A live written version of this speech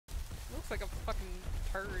like a fucking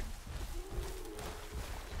turd.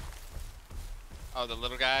 Oh, the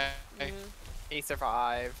little guy? Mm-hmm. He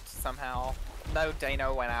survived somehow. No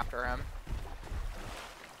Dano went after him.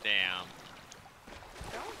 Damn.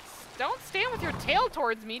 Don't stand with your tail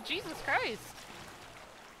towards me, Jesus Christ.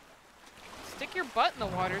 Stick your butt in the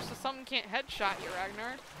water so something can't headshot you,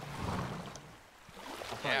 Ragnar.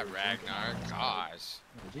 Yeah, Ragnar. Gosh.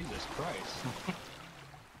 Oh, Jesus Christ.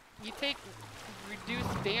 You take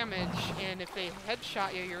reduced damage, and if they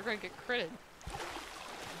headshot you, you're gonna get critted.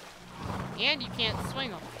 And you can't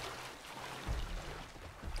swing them.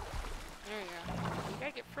 There you go. You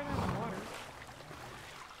gotta get further in the water.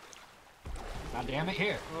 God damn it,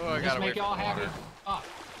 here. Oh, I Just gotta make wait y'all for the happy. water. Up.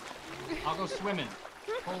 I'll go swimming.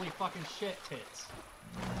 Holy fucking shit tits.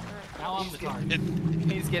 Now I'm the target.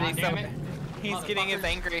 He's getting God damn it. He's getting as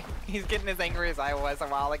angry. He's getting as angry as I was a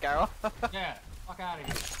while ago. Yeah, fuck out of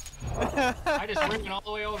here. I just ran all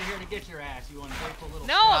the way over here to get your ass, you ungrateful little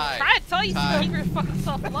No, I'm trying to tell you to keep your fucking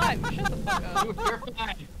self alive. Shut the fuck up. You're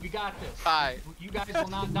fine. We got this. Hi. You guys will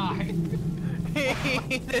not die. This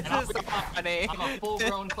And is so funny. I'm a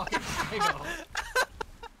full-grown fucking psycho.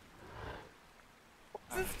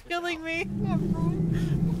 This is killing me.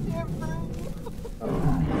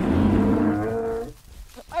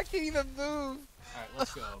 I can't even move. Alright,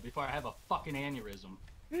 let's go. Before I have a fucking aneurysm.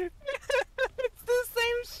 It's the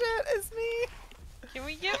same shit as me. Can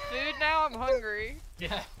we get food now? I'm hungry.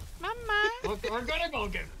 Yeah. Mama. We're gonna go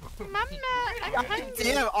get Mama, I'm God hungry.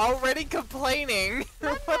 damn, already complaining.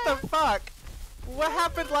 What the fuck? What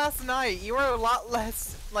happened last night? You were a lot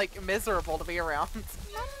less, like, miserable to be around.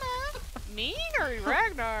 Mama. Me or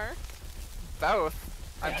Ragnar? Both.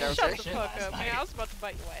 I'm Yeah, joking. Shut the shit fuck last up. night. Man, I was about to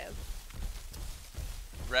bite your ass.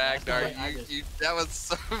 Ragnar, I just- that was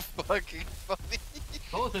so fucking funny.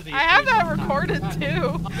 both of these. I have things that one time. recorded God,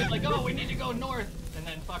 too. I'll be like, oh, we need to go north, and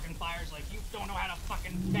then fucking Fire's like, you don't know how to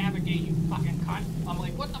fucking navigate, you fucking cunt. I'm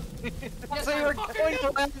like, what the? Yes, So I we were fucking going do.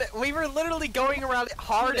 around. We were literally going around at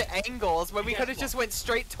hard Yes. angles when we Guess could have what? just went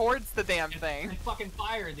straight towards the damn thing. And fucking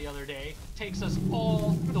Fire the other day takes us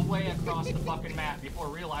all the way across the fucking map before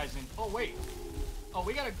realizing, oh wait, oh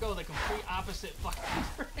we gotta go the complete opposite fucking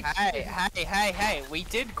direction. Hey! We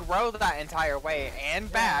did grow that entire way and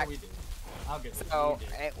Yeah, back, we did. I'll get it. so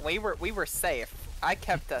We did. we were safe. I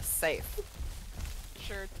kept us safe.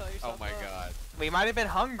 Sure, tell Oh yourself my up. god. We might have been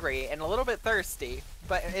hungry and a little bit thirsty,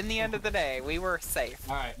 but in the end of the day, we were safe.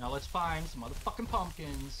 All right, now let's find some motherfucking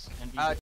pumpkins and be